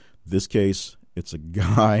 This case, it's a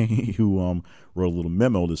guy who wrote a little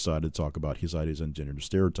memo, decided to talk about his ideas on gender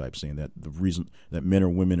stereotypes, saying that the reason that men or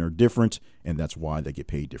women are different, and that's why they get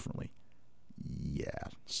paid differently. Yeah,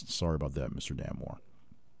 sorry about that, Mr. Damore.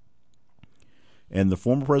 And the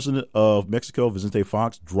former president of Mexico, Vicente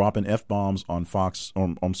Fox, dropping F-bombs on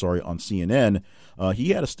on CNN. He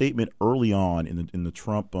had a statement early on in the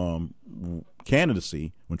Trump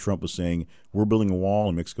candidacy when Trump was saying, we're building a wall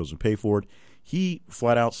and Mexico's going to pay for it. He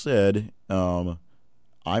flat out said, I'm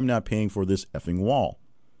not paying for this effing wall.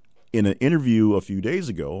 In an interview a few days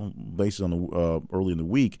ago, based on the early in the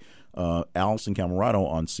week, Alison Camerado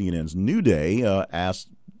on CNN's New Day asked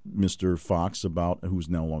Mr. Fox, who's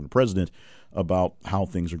no longer president, about how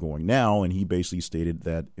things are going now. And he basically stated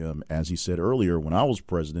that, as he said earlier, when I was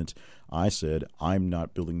president, I said, I'm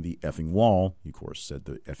not building the effing wall. He, of course, said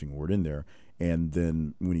the effing word in there. And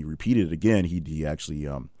then when he repeated it again, he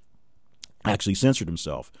actually censored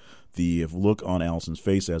himself. The look on Allison's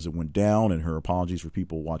face as it went down and her apologies for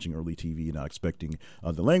people watching early TV not expecting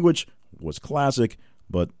the language was classic,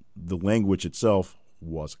 but the language itself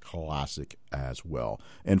was classic as well.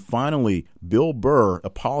 And finally, Bill Burr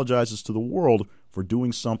apologizes to the world for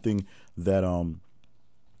doing something that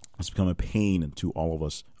has become a pain to all of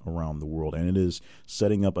us around the world, and it is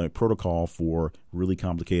setting up a protocol for really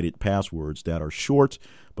complicated passwords that are short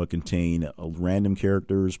but contain random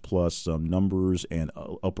characters plus some numbers and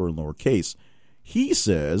upper and lower case. He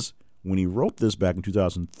says when he wrote this back in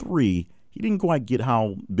 2003, he didn't quite get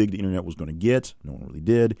how big the internet was going to get. No one really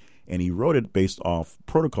did. And he wrote it based off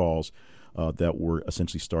protocols that were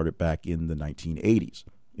essentially started back in the 1980s.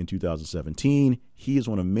 In 2017, he is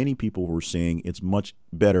one of many people who are saying it's much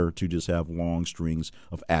better to just have long strings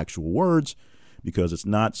of actual words because it's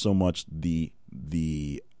not so much the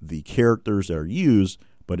characters that are used,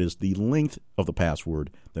 but it's the length of the password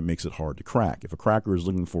that makes it hard to crack. If a cracker is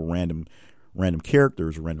looking for random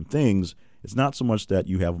characters or random things, it's not so much that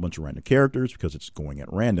you have a bunch of random characters because it's going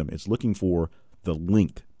at random. It's looking for the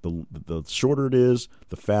length. The shorter it is,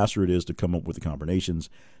 the faster it is to come up with the combinations.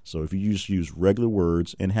 So if you just use regular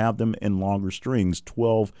words and have them in longer strings,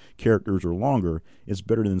 12 characters or longer, it's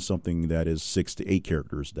better than something that is 6 to 8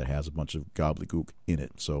 characters that has a bunch of gobbledygook in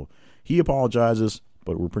it. So he apologizes,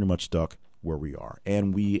 but we're pretty much stuck where we are.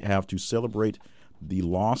 And we have to celebrate the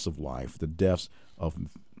loss of life, the deaths of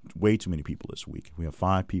way too many people this week. We have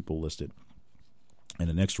 5 people listed. And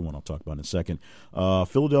an extra one I'll talk about in a second. The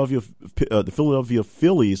Philadelphia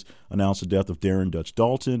Phillies announced the death of Darren Dutch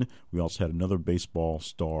Dalton. We also had another baseball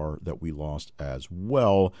star that we lost as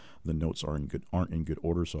well. The notes aren't in good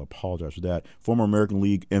order, so I apologize for that. Former American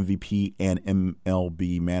League MVP and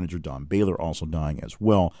MLB manager Don Baylor also dying as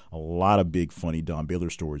well. A lot of big, funny Don Baylor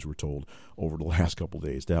stories were told over the last couple of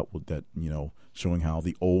days. That showing how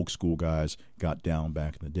the old school guys got down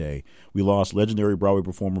back in the day. We lost legendary Broadway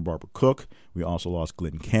performer Barbara Cook. We also lost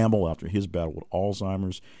Glenn Campbell after his battle with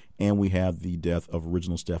Alzheimer's. And we have the death of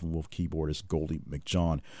original Steppenwolf keyboardist Goldie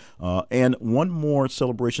McJohn. And one more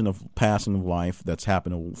celebration of passing of life that's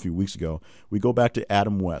happened a few weeks ago. We go back to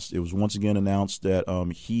Adam West. It was once again announced that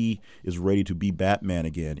he is ready to be Batman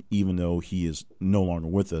again, even though he is no longer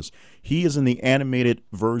with us. He is in the animated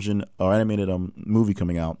version, or animated movie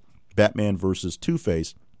coming out, Batman versus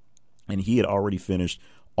Two-Face, and he had already finished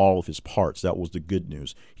all of his parts. That was the good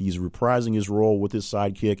news. He's reprising his role with his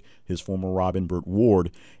sidekick, his former Robin, Burt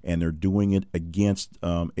Ward, and they're doing it against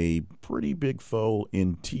a pretty big foe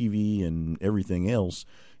in TV and everything else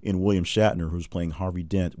in William Shatner, who's playing Harvey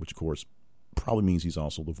Dent, which, of course, probably means he's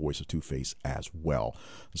also the voice of Two-Face as well.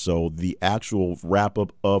 So the actual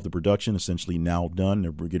wrap-up of the production essentially now done.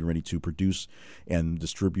 They're getting ready to produce and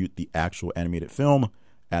distribute the actual animated film.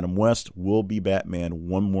 Adam West will be Batman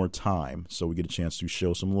one more time, so we get a chance to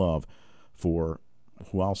show some love for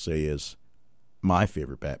who I'll say is my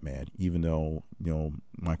favorite Batman, even though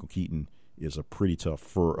Michael Keaton is a pretty tough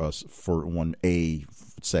for us for a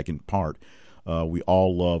second part. We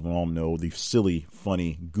all love and all know the silly,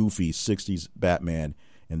 funny, goofy 60s Batman,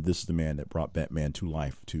 and this is the man that brought Batman to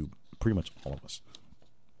life to pretty much all of us.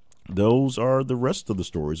 Those are the rest of the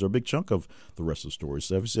stories, or a big chunk of the rest of the stories.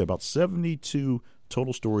 So, as I said, about 72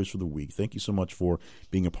 total stories for the week. Thank you so much for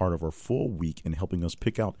being a part of our full week and helping us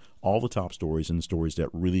pick out all the top stories and the stories that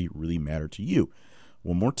really, really matter to you.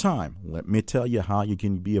 One more time, let me tell you how you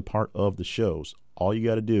can be a part of the shows. All you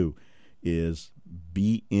got to do is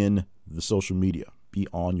be in the social media, be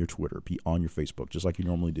on your Twitter, be on your Facebook, just like you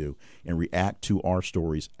normally do, and react to our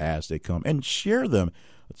stories as they come and share them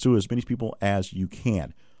to as many people as you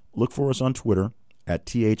can. Look for us on Twitter at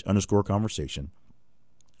 @th_conversation.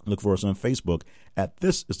 Look for us on Facebook at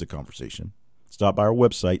This Is The Conversation. Stop by our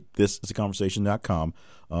website, thisistheconversation.com,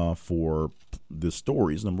 for the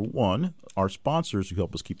stories. Number one, our sponsors who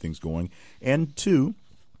help us keep things going. And two,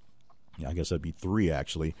 I guess that'd be three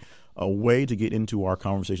actually, a way to get into our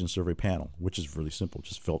conversation survey panel, which is really simple.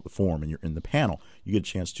 Just fill out the form and you're in the panel. You get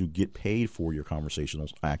a chance to get paid for your conversational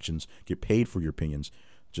actions, get paid for your opinions,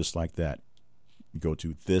 just like that. You go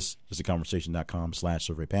to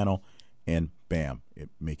thisistheconversation.com/survey panel, and bam,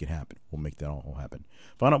 make it happen. We'll make that all happen.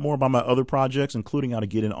 Find out more about my other projects, including how to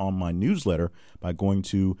get in on my newsletter, by going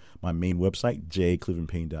to my main website,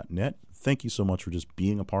 jclevelandpayne.net. Thank you so much for just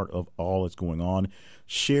being a part of all that's going on.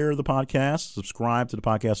 Share the podcast, subscribe to the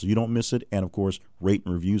podcast so you don't miss it, and, of course, rate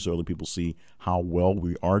and review so other people see how well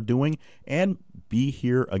we are doing. And be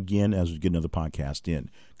here again as we get another podcast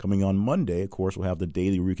in. Coming on Monday, of course, we'll have the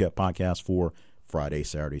daily recap podcast for Friday,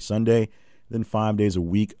 Saturday, Sunday. Then 5 days a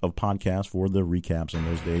week of podcasts for the recaps on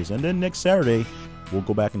those days. And then next Saturday, we'll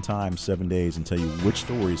go back in time 7 days and tell you which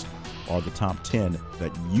stories are the top 10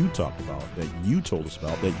 that you talked about, that you told us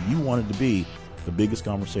about, that you wanted to be the biggest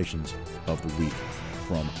conversations of the week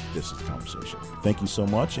from This Is The Conversation. Thank you so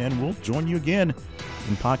much, and we'll join you again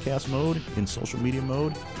in podcast mode, in social media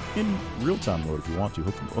mode, in real-time mode if you want to.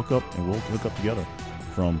 Hook up, and we'll hook up together.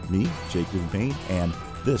 From me, Jake Payne, and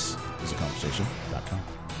this is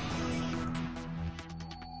theconversation.com.